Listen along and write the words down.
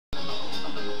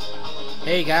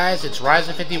Hey guys, it's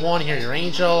Ryzen51 here, your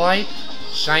angel of light,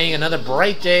 shining another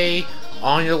bright day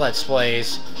on your Let's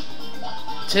Plays.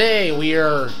 Today we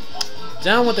are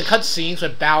done with the cutscenes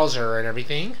with Bowser and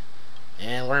everything,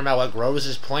 and learn about what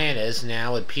Rose's plan is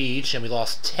now with Peach, and we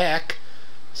lost Tech,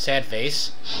 sad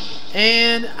face,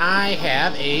 and I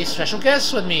have a special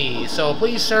guest with me, so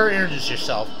please sir, introduce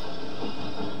yourself.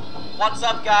 What's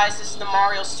up guys, this is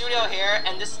TheMarioStudio here,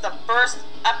 and this is the first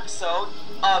episode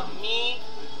of me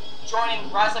joining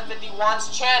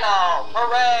Ryzen51's channel!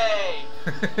 Hooray!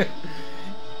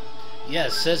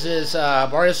 Yes, this is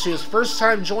MarioStudio's first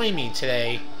time joining me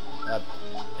today.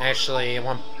 Actually, I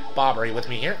want Bob are you with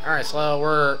me here? Alright, so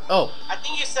we're... Oh! I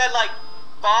think you said, like,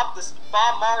 Bob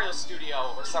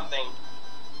MarioStudio or something.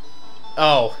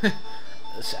 Oh.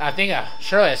 I think,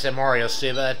 surely I said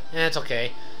MarioStudio, but it's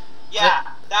okay. Yeah,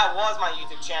 that was my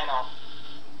YouTube channel.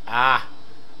 Ah.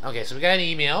 Okay, so we got an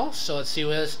email, so let's see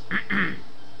what it is.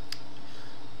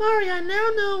 Mario, I now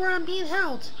know where I'm being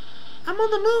held. I'm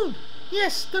on the moon.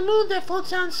 Yes, the moon that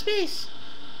floats out in space.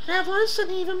 And I've learned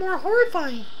something even more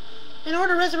horrifying. In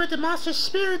order to resurrect the monster's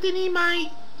spirit, they need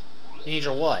my... Need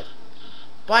your what?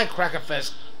 Buy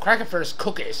Crackerfest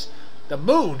cookies. The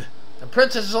moon. The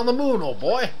princess is on the moon, old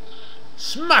boy.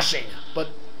 Smashing. But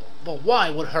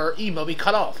why would her email be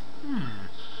cut off?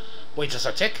 Wait just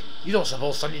a tick. You don't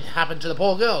suppose something happened to the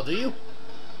poor girl, do you?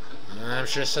 I'm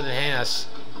sure something has.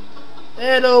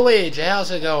 Hello, Luigi.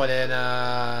 How's it going? And,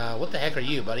 what the heck are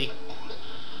you, buddy?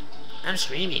 I'm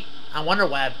Screamy. I wonder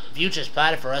what future's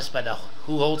plotted for us by the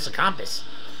Who Holds the Compass.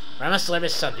 Or I must deliver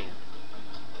something.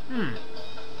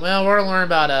 Well, we're gonna learn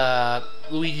about,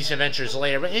 Luigi's adventures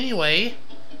later. But anyway,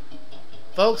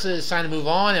 folks, it's time to move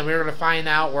on, and we're gonna find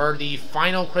out where the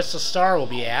final Crystal Star will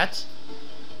be at.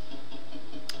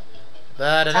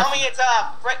 But Tell me it's,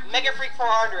 Mega Freak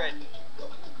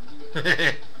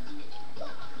 400.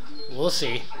 We'll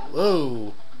see.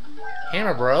 Whoa.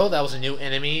 Hammer Bro, that was a new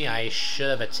enemy. I should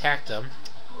have attacked him.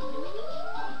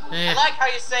 I like how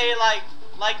you say, like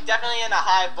definitely in a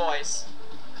high voice.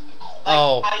 Like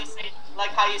oh. How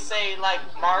you say,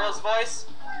 Mario's voice?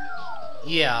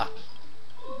 Yeah.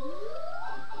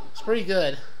 It's pretty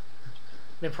good.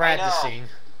 Been practicing.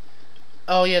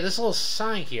 Oh yeah, this little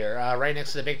sign here, right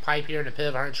next to the big pipe here in the Pit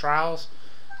of 100 Trials,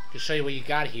 to show you what you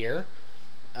got here.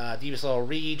 Deepest Little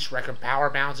Reach, record power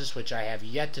bounces, which I have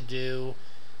yet to do.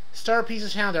 Star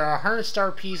pieces found. There are 100 star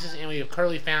pieces, and we have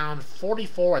currently found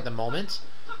 44 at the moment.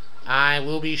 I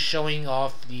will be showing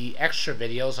off the extra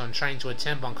videos on trying to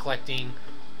attempt on collecting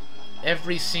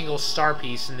every single star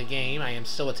piece in the game. I am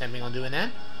still attempting on doing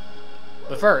that.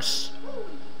 But first,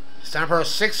 it's time for a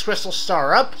 6th crystal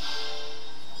star up.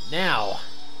 Now,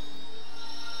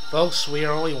 folks, we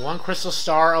are only 1 crystal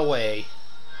star away.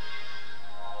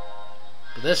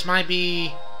 But this might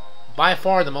be by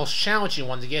far the most challenging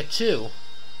one to get to.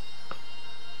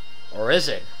 Or is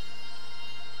it?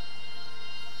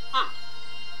 I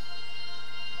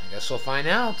guess we'll find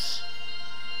out.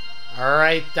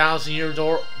 Alright, down to your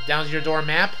door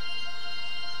map.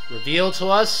 Reveal to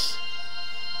us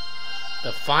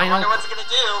the final... I wonder what's it gonna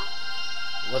do.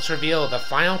 Let's reveal the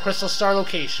final crystal star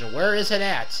location. Where is it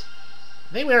at?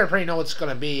 I think we already know what it's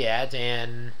gonna be at,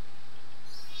 and...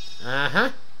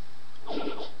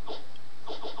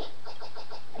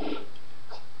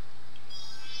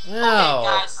 Well...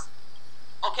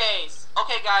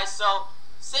 Okay guys, so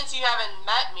since you haven't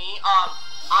met me, I'm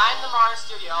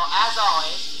TheMarioStudio, as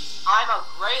always. I'm a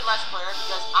great Let's Player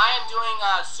because I am doing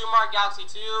Super Mario Galaxy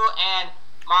 2 and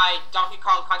my Donkey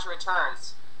Kong Country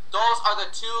Returns. Those are the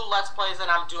 2 Let's Plays that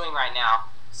I'm doing right now.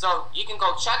 So you can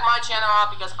go check my channel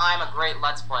out because I'm a great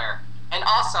Let's Player. And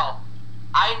also,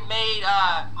 I made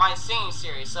my singing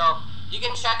series, so you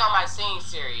can check out my singing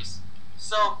series.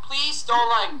 So please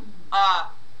don't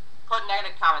put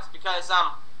negative comments because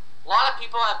a lot of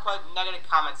people have put negative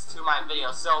comments to my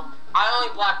videos. So I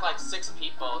only blocked 6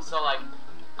 people. So I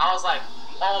was like,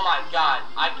 oh my god,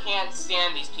 I can't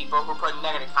stand these people who put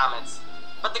negative comments.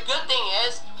 But the good thing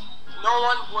is, no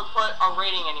one would put a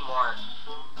rating anymore.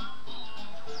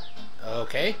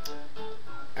 Okay.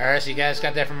 Alright, so you guys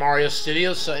got that from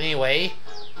MarioStudio. So anyway,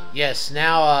 yes,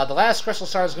 now the last crystal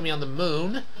star is going to be on the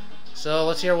moon. So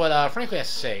let's hear what Franklin has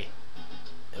to say.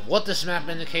 If what this map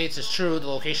indicates is true, the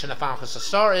location of the final crystal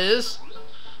star is...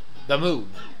 the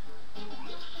moon.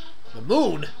 The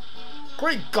moon?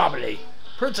 Great gobbly!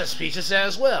 Princess Peach is there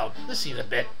as well. This seems a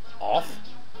bit off.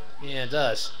 Yeah, it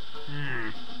does.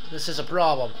 This is a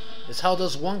problem. Is how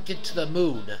does one get to the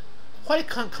moon? Quite a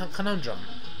conundrum.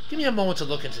 Give me a moment to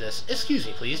look into this. Excuse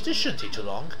me, please. This shouldn't take too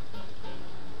long.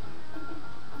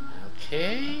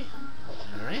 Okay.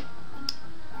 Alright.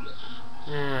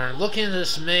 Looking into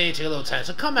this may take a little time,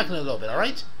 so come back in a little bit,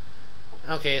 alright?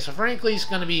 Okay, so frankly's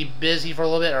gonna be busy for a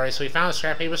little bit. Alright, so we found a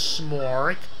scrap paper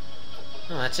smork.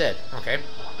 Oh, that's it. Okay.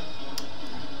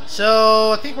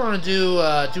 So, I think we're gonna do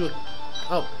a...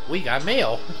 Oh, we got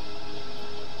mail.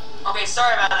 Okay,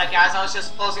 sorry about that, guys. I was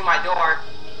just closing my door.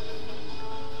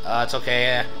 It's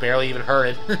okay. I barely even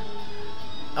heard it.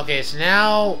 Okay, so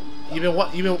now you've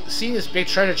been seeing this big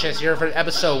treasure chest here for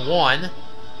episode 1.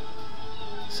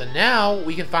 So now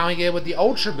we can finally get it with the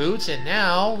Ultra Boots, and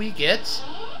now we get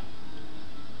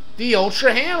the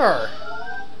Ultra Hammer.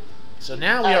 So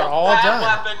now we are all done.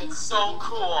 That weapon is so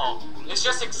cool. It's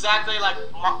just exactly like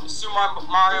Super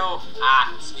Mario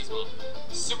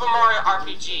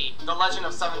RPG, The Legend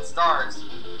of Seven Stars,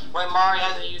 when Mario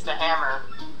had to use the hammer.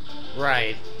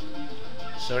 Right.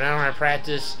 So now we're gonna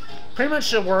practice. Pretty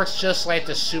much it works just like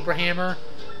the Super Hammer,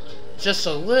 just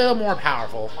a little more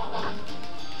powerful.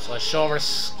 So let's show our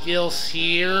skills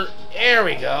here. There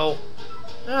we go.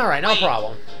 Alright, no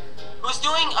problem. Who's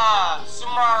doing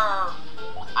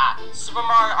Super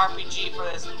Mario RPG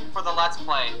for the Let's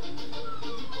Play?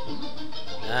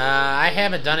 I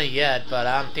haven't done it yet, but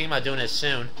I'm thinking about doing it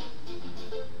soon.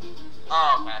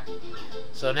 Oh, okay.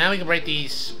 So now we can break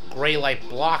these gray light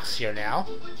blocks here now,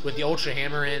 with the Ultra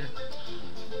Hammer in.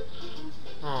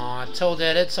 Aw,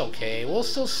 Toadette, it's okay. We'll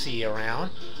still see you around.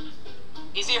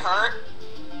 Is he hurt?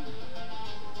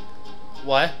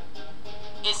 What?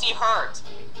 Is he hurt?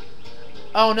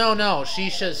 Oh, no. She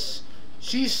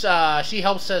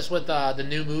helps us with the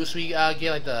new moves we get,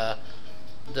 like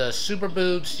the Super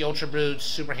Boots, the Ultra Boots,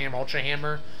 Super Hammer, Ultra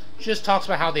Hammer. She just talks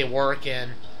about how they work,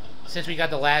 and since we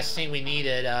got the last thing we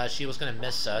needed, she was gonna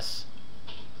miss us.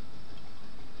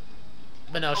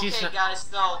 But no, she's not. Okay, guys,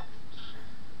 so...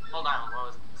 Hold on, what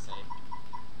was I going to say?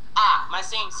 My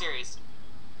singing series.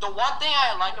 The one thing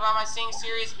I like about my singing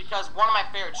series, because one of my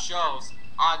favorite shows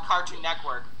on Cartoon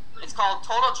Network, it's called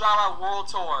Total Drama World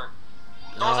Tour.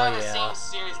 Those are the singing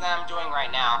series that I'm doing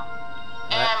right now.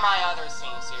 And my other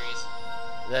singing series.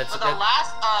 For the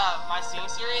last, my singing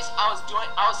series, I was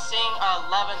singing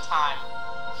Love and Time.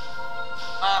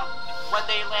 When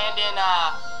they land in,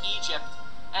 Egypt.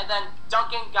 And then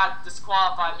Duncan got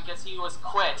disqualified because he was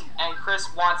quit, and Chris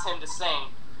wants him to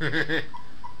sing.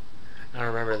 I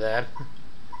remember that.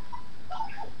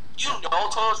 You know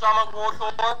Total Drama World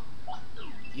Tour?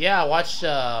 Yeah, I watched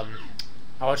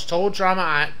Total Drama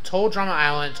Island,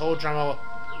 Total Drama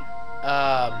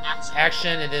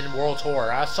Action, and then World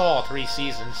Tour. I saw all 3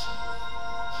 seasons.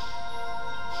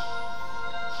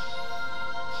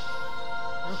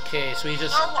 Okay, so we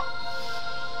just...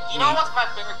 You know what's my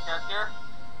favorite character?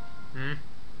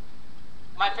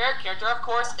 My favorite character, of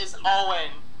course, is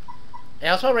Owen. Yeah,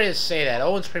 I was about ready to say that.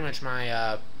 Owen's pretty much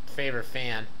my favorite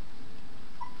fan.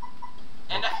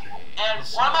 And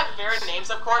one of my favorite names,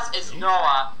 of course, is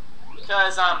Noah.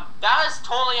 Because, that is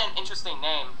totally an interesting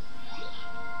name.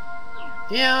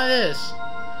 Yeah, it is.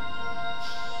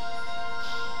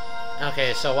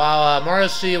 Okay, so while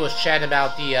MarioStudio was chatting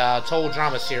about the Total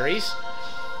Drama series,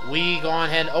 we go on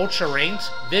ahead and Ultra Ranked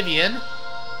Vivian,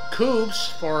 Coobs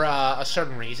for a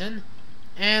certain reason,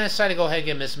 and decided to go ahead and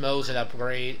get Miss Mose an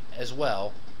upgrade as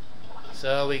well.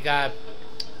 So we got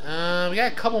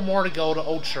a couple more to go to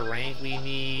Ultra Rank. We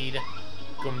need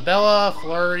Goombella,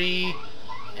 Flurry,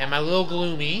 and my little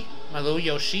Gloomy, my little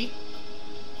Yoshi.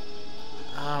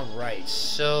 Alright,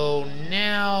 so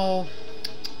now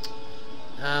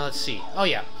let's see. Oh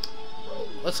yeah.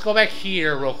 Let's go back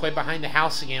here real quick behind the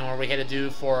house again where we had to do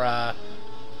for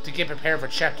to get prepared for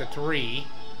chapter 3.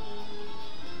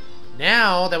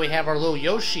 Now that we have our little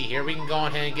Yoshi here, we can go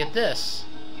ahead and get this.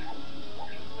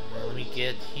 Let me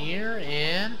get here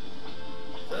and...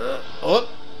 oh!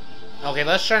 Okay,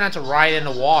 let's try not to ride in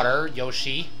the water,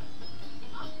 Yoshi.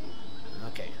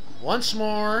 Okay, once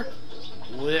more.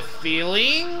 With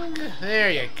feeling. There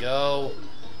you go.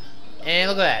 And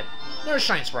look at that. There's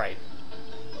Shine Sprite.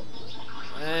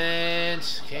 And,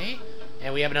 okay.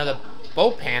 And we have another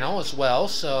boat panel as well,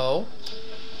 so...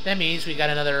 that means we got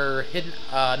another hidden,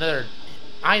 another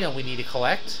item we need to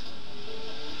collect.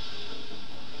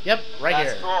 Yep, right here.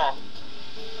 That's cool.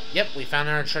 Yep, we found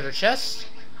our treasure chest.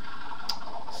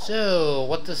 So,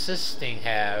 what does this thing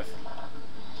have?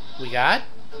 We got...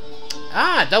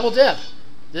 double dip.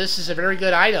 This is a very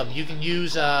good item. You can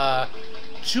use 2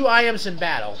 items in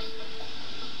battle.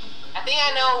 I think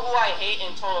I know who I hate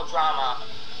in Total Drama.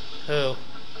 Who?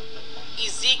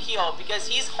 Ezekiel, because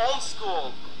he's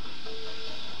homeschooled.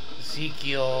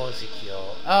 Ezekiel.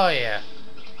 Oh, yeah.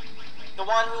 The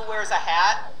one who wears a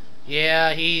hat?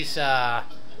 Yeah, he's, yeah,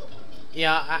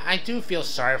 I do feel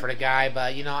sorry for the guy,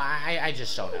 but, you know, I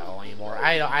just don't know anymore.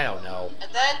 I don't know.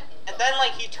 And then, and then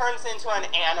like he turns into an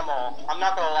animal. I'm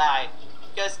not gonna lie,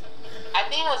 because I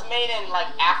think it was made in like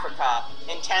Africa,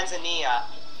 in Tanzania.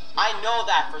 I know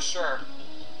that for sure.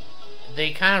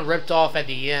 They kind of ripped off at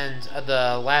the end of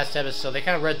the last episode. They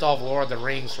kind of ripped off Lord of the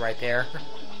Rings right there.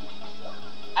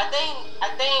 I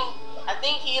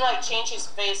think he like changed his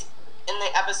face in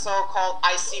the episode called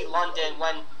 "I See London"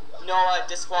 when Noah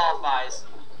disqualifies.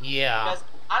 Yeah. Because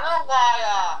I don't know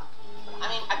why. I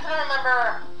mean, I couldn't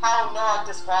remember how Noah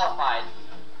disqualified.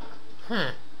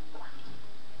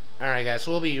 Alright, guys,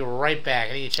 so we'll be right back.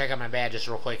 I need to check out my badges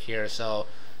real quick here, so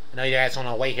I know you guys don't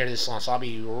want to wait here this long, so I'll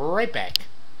be right back.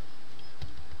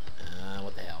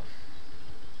 What the hell?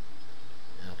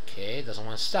 Okay, it doesn't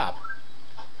want to stop.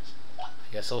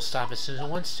 I guess it'll stop as soon as it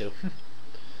wants to.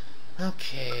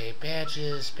 Okay,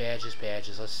 badges.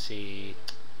 Let's see.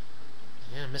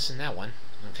 Yeah, I'm missing that one.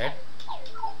 Okay.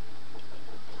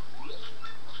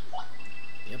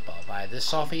 Yep, I'll buy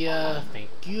this off of you. Thank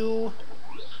you.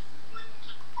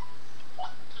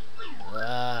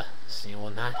 See, will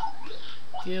not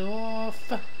get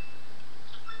off.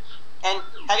 And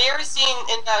have you ever seen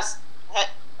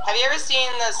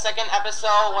the second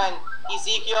episode when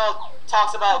Ezekiel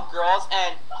talks about girls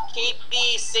and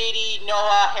Katie, Sadie,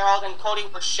 Noah, Harold, and Cody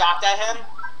were shocked at him?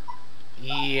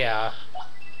 Yeah.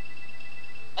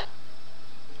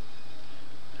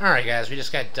 Alright, guys, we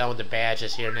just got done with the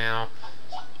badges here now.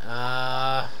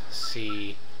 Let's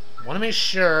see. Want to make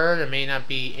sure there may not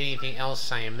be anything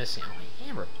else I am missing. Oh,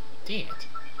 hammer. Dang it.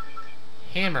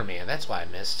 Hammer Man, that's why I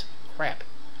missed. Crap.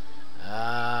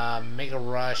 Mega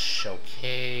Rush.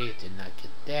 Okay, did not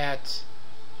get that.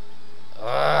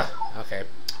 Okay.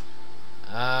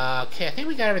 Okay, I think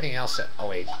we got everything else set. Oh,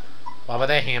 wait. What about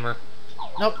that hammer?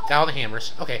 Nope, got all the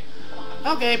hammers. Okay.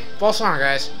 Okay, false alarm,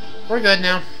 guys. We're good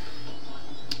now.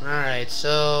 Alright,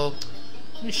 so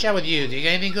let me chat with you. Do you got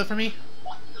anything good for me?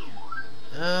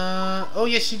 Oh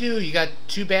yes you do. You got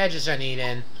 2 badges I need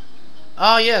in.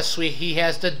 Oh yes, he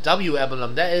has the W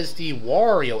emblem. That is the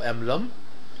Wario emblem.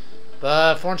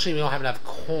 But unfortunately we don't have enough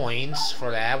coins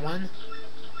for that one.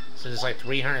 So there's like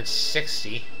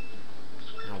 360.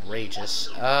 Outrageous.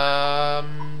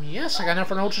 Yes, I got enough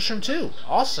for an Ultra Shroom too.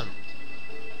 Awesome.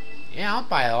 Yeah, I'll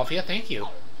buy it off you. Thank you.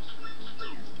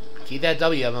 Keep that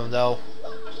W emblem though.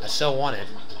 I still want it.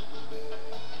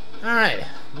 Alright,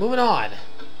 moving on.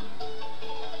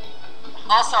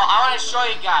 Also, I want to show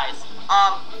you guys.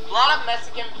 A lot of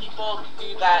Mexican people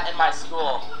do that in my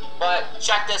school. But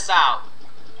check this out.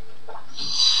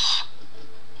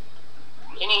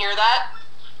 Can you hear that?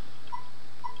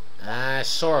 I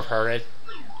sort of heard it.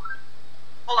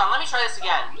 Hold on, let me try this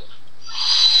again.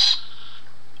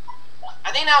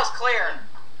 I think that was clear.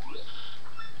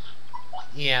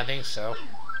 Yeah, I think so.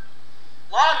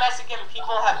 A lot of Mexican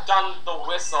people have done the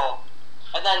whistle,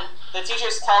 and then the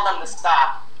teachers tell them to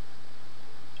stop.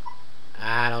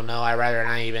 I don't know. I'd rather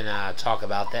not even talk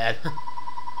about that.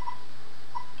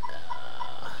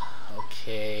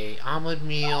 Okay, omelet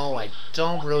meal. I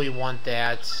don't really want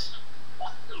that.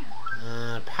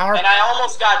 Power. And I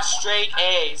almost got straight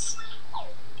A's.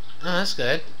 Oh, that's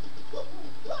good.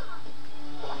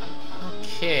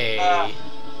 Okay.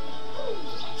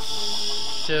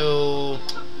 So.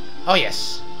 Oh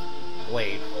yes.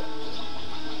 Wait.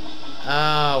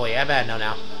 Oh wait. I better know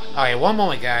now. Okay, one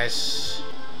moment, guys.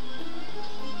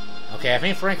 Okay, I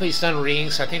think Frankly's done reading,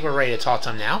 so I think we're ready to talk to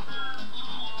him now.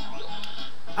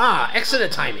 Ah,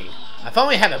 excellent timing. I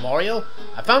finally have it, Mario.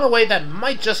 I found a way that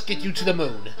might just get you to the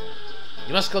moon.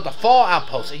 You must go to Fall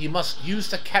Outpost, and you must use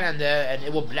the calendar, and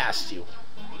it will blast you.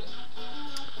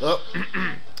 Whoa.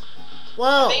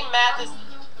 I think math is...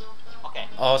 Okay.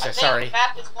 Oh, sorry.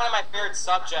 Math is one of my favorite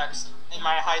subjects in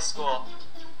my high school.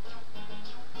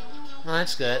 Oh,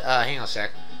 that's good. Hang on a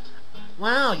sec.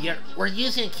 Wow, we're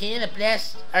using a cannon to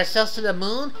blast ourselves to the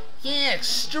moon? Yeah,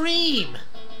 extreme!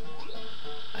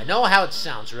 I know how it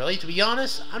sounds, really. To be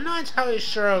honest, I'm not entirely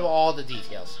sure of all the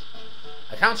details.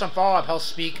 Accounts on Fall Outpost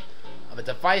speak of a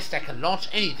device that can launch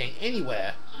anything,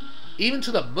 anywhere. Even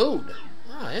to the moon.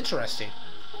 Oh, interesting.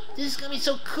 This is gonna be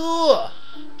so cool!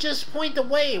 Just point the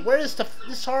way. Where is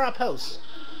this Fall Outpost?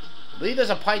 I believe there's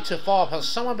a pipe to Fall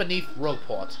Outpost somewhere beneath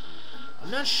Rogueport. I'm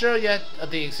not sure yet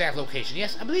of the exact location.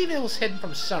 Yes, I believe it was hidden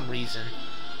from some reason.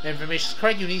 If the information is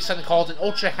correct, you need something called an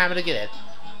Ultra Hammer to get it.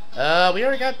 We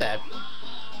already got that.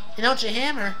 An Ultra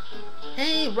Hammer?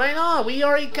 Hey, right on. We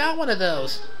already got one of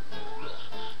those.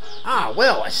 Ah,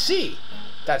 well, I see.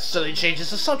 That certainly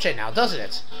changes the subject now, doesn't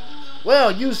it?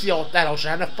 Well, use that Ultra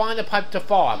Hammer to find the pipe to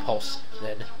Fall Outpost.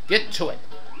 Then, get to it.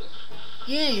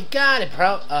 Yeah, you got it,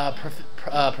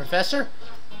 Professor.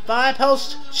 Fire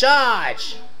post,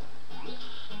 charge!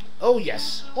 Oh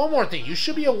yes, one more thing. You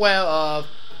should be aware of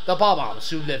the Bob-ombs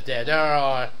who live there. There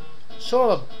are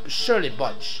sort of a surly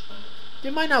bunch.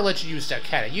 They might not let you use their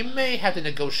cannon. You may have to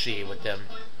negotiate with them.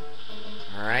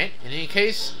 Alright, in any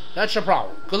case, that's your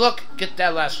problem. Good luck, get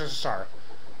that last crystal star.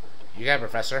 You got it,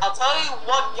 Professor. I'll tell you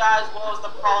what, guys, what was the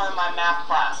problem in my math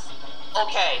class.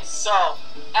 Okay, so,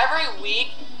 every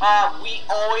week, we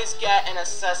always get an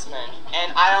assessment,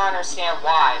 and I don't understand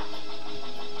why.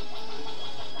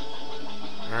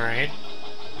 Alright.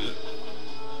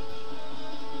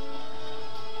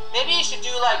 Maybe you should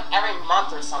do, like, every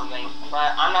month or something,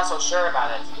 but I'm not so sure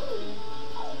about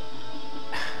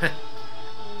it.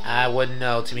 I wouldn't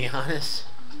know, to be honest.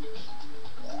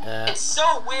 It's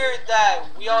so weird that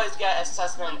we always get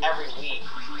assessment every week.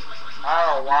 I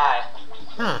don't know why.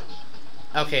 Huh.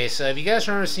 Okay, so have you guys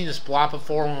remember seeing this block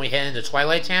before when we head into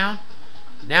Twilight Town?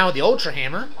 Now with the Ultra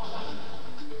Hammer.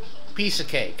 Piece of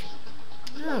cake.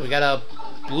 Oh, we got a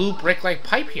blue brick-like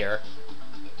pipe here.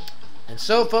 And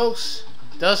so, folks,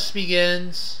 dusk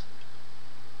begins.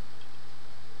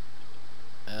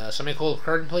 Somebody call the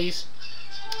curtain, please.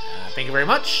 Thank you very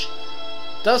much.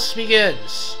 Dusk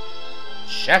begins.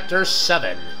 Chapter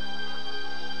 7.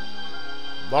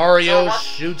 Mario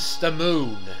shoots the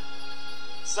moon.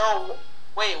 So,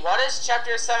 wait, what is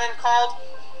Chapter 7 called?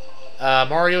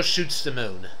 Mario shoots the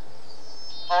moon.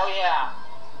 Oh yeah.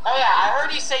 Oh yeah, I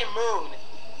heard you say moon.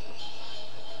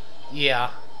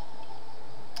 Yeah.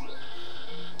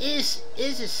 Is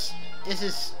this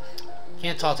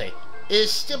can't talk to you.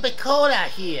 It's stupid cold out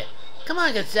here. Come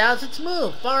on, Gonzales, let's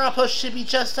move. Our outpost should be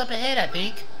just up ahead, I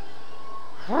think.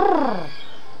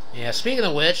 Yeah, speaking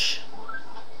of which,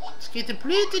 it's getting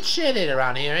pretty chilly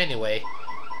around here anyway.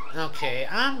 Okay,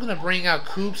 I'm gonna bring out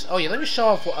Coop's. Oh yeah, let me show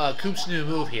off Coop's new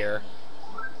move here.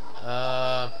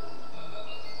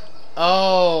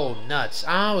 Oh, nuts.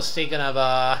 I was thinking of,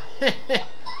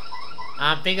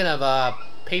 I'm thinking of,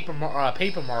 Paper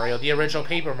Mario, the original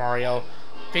Paper Mario.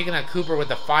 Thinking of Cooper with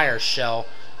the fire shell.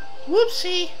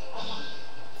 Whoopsie.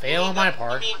 Fail on my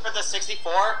part. You mean for the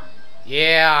 64?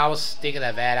 Yeah, I was thinking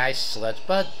of that. I slipped,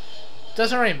 but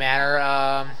doesn't really matter.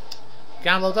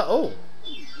 Download the. Oh,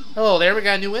 hello there. We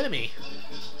got a new enemy.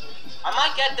 I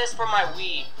might get this for my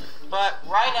Wii, but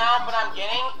right now what I'm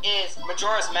getting is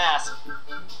Majora's Mask.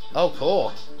 Oh,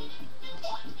 cool.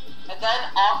 And then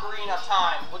Ocarina of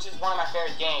Time, which is one of my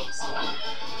favorite games.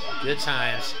 Good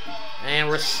times. And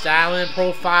we're styling and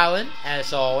profiling,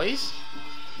 as always.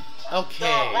 Okay.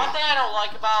 The one thing I don't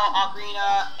like about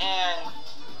Ocarina and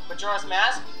Majora's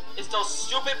Mask is those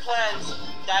stupid planes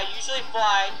that usually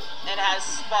fly and has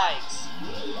spikes.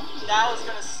 That was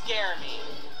gonna scare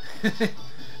me.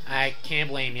 I can't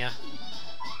blame you.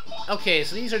 Okay,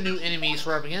 so these are new enemies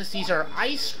we're up against. These are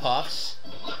Ice Puffs.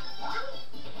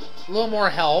 A little more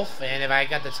health, and if I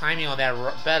got the timing on that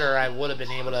better, I would have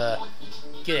been able to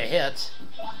get a hit.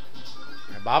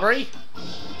 Alright, Bobbery.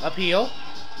 Upheal.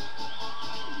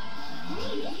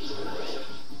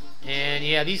 And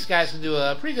yeah, these guys can do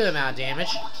a pretty good amount of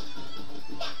damage.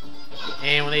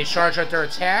 And when they charge out their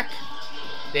attack,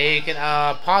 they can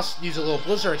possibly use a little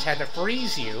blizzard attack to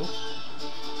freeze you.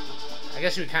 I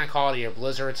guess you would kind of call it your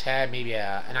blizzard attack, maybe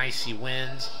an icy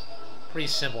wind. Pretty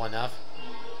simple enough.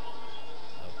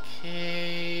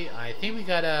 Okay, I think we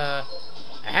got a...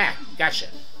 Aha, gotcha.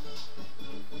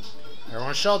 I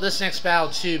want to show off this next battle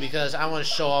too because I want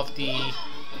to show off the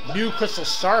new Crystal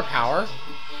Star power.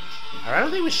 I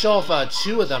don't think we show off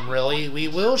two of them really. We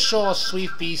will show off Sweet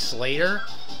Feast later.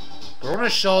 But we're going to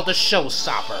show off the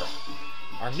Showstopper.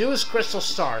 Our newest Crystal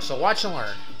Star, so watch and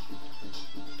learn.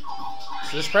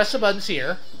 So just press the buttons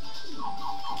here.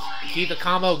 Keep the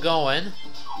combo going.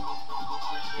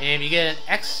 And you get an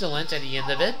excellent at the end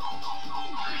of it.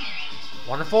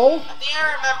 Wonderful.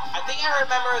 I think I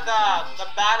remember the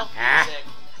battle music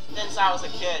since I was a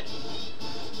kid.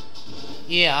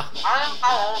 Yeah. I don't know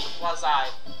how old was I,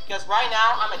 because right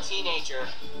now I'm a teenager.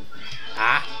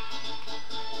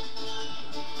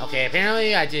 Okay,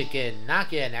 apparently I did not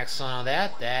get an excellent on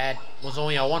that. That was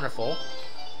only a wonderful.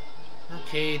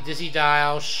 Okay, Dizzy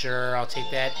Dial, sure, I'll take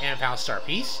that. And pound star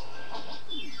piece.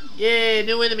 Yay,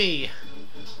 new enemy.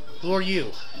 Who are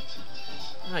you?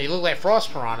 Oh, you look like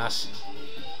Frost Piranhas.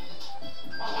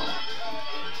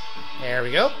 There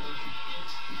we go.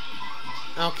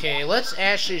 Okay, let's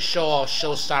actually show off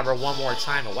Showstopper one more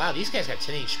time. Oh, wow, these guys got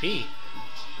 10 HP.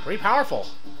 Pretty powerful.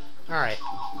 Alright.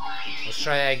 Let's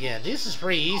try that again. This is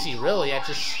pretty easy, really. I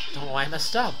just don't know why I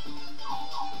messed up.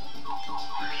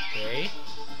 Okay.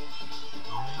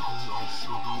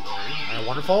 Alright,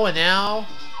 wonderful. And now...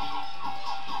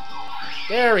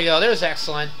 There we go. There's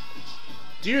excellent.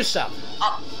 Do your stuff.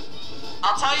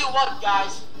 I'll tell you what,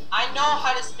 guys. I know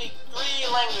how to speak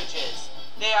 3 languages.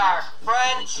 They are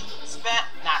French,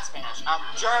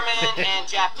 German, and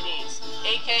Japanese,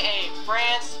 aka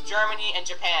France, Germany, and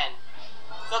Japan.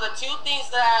 So the 2 things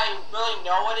that I really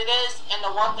know what it is, and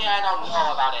the 1 thing I don't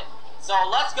know about it. So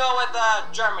let's go with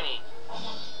Germany.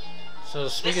 So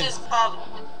speaking, this is called.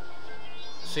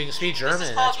 so you can speak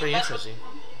German. That's pretty interesting.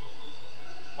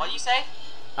 What do you say?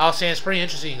 I was saying it's pretty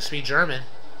interesting. You can speak German.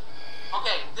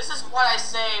 Okay, this is what I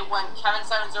say when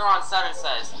Kevin707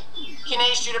 says,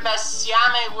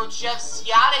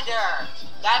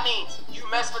 that means you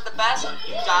mess with the best,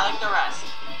 you die like the rest.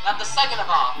 Now the second of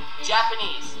all,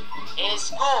 Japanese.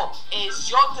 School is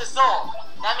Yokuzo.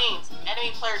 That means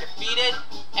enemy player defeated.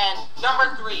 And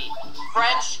number 3,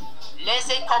 French,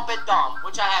 laissez compétent,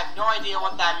 which I have no idea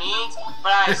what that means,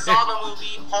 but I saw the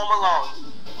movie Home Alone.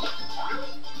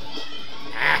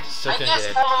 Still I couldn't guess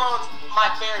get it. Home Alone's my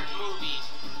favorite movie.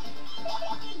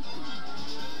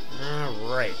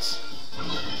 Alright.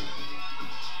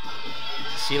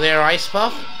 See you later, Ice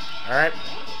Puff. Alright.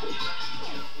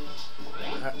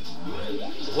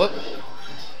 Whoop.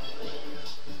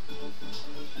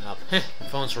 Oh,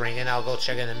 phone's ringing. I'll go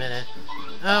check in a minute.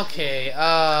 Okay,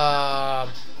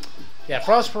 yeah,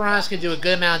 Frost Piranhas can do a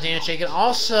good amount of damage. They can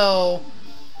also,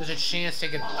 there's a chance they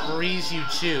can freeze you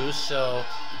too, so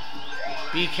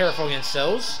be careful against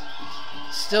those.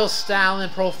 Still styling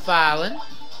and profiling,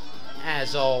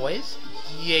 as always.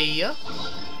 Yeah.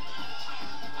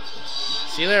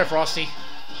 See you later, Frosty.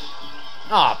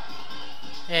 Aw. Oh,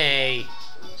 hey.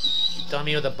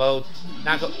 Dummy with a boat.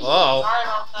 Not go. Uh-oh. Sorry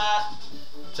about that.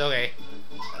 It's okay.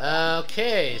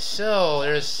 Okay, so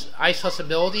there's Ice Puff's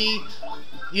ability.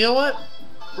 You know what?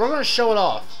 We're gonna show it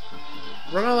off.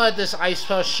 We're gonna let this Ice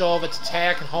Puff show off its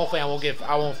attack, and hopefully I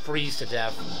won't freeze to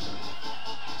death.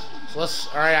 So let's.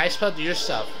 All right, Ice Puff, do your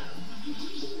stuff.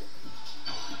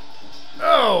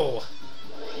 Oh.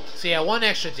 So yeah, 1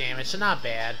 extra damage, so not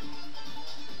bad.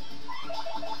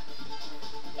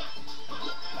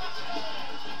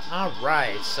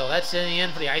 Alright, so that's in the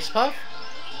end for the Ice Puff.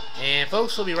 And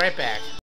folks, we'll be right back.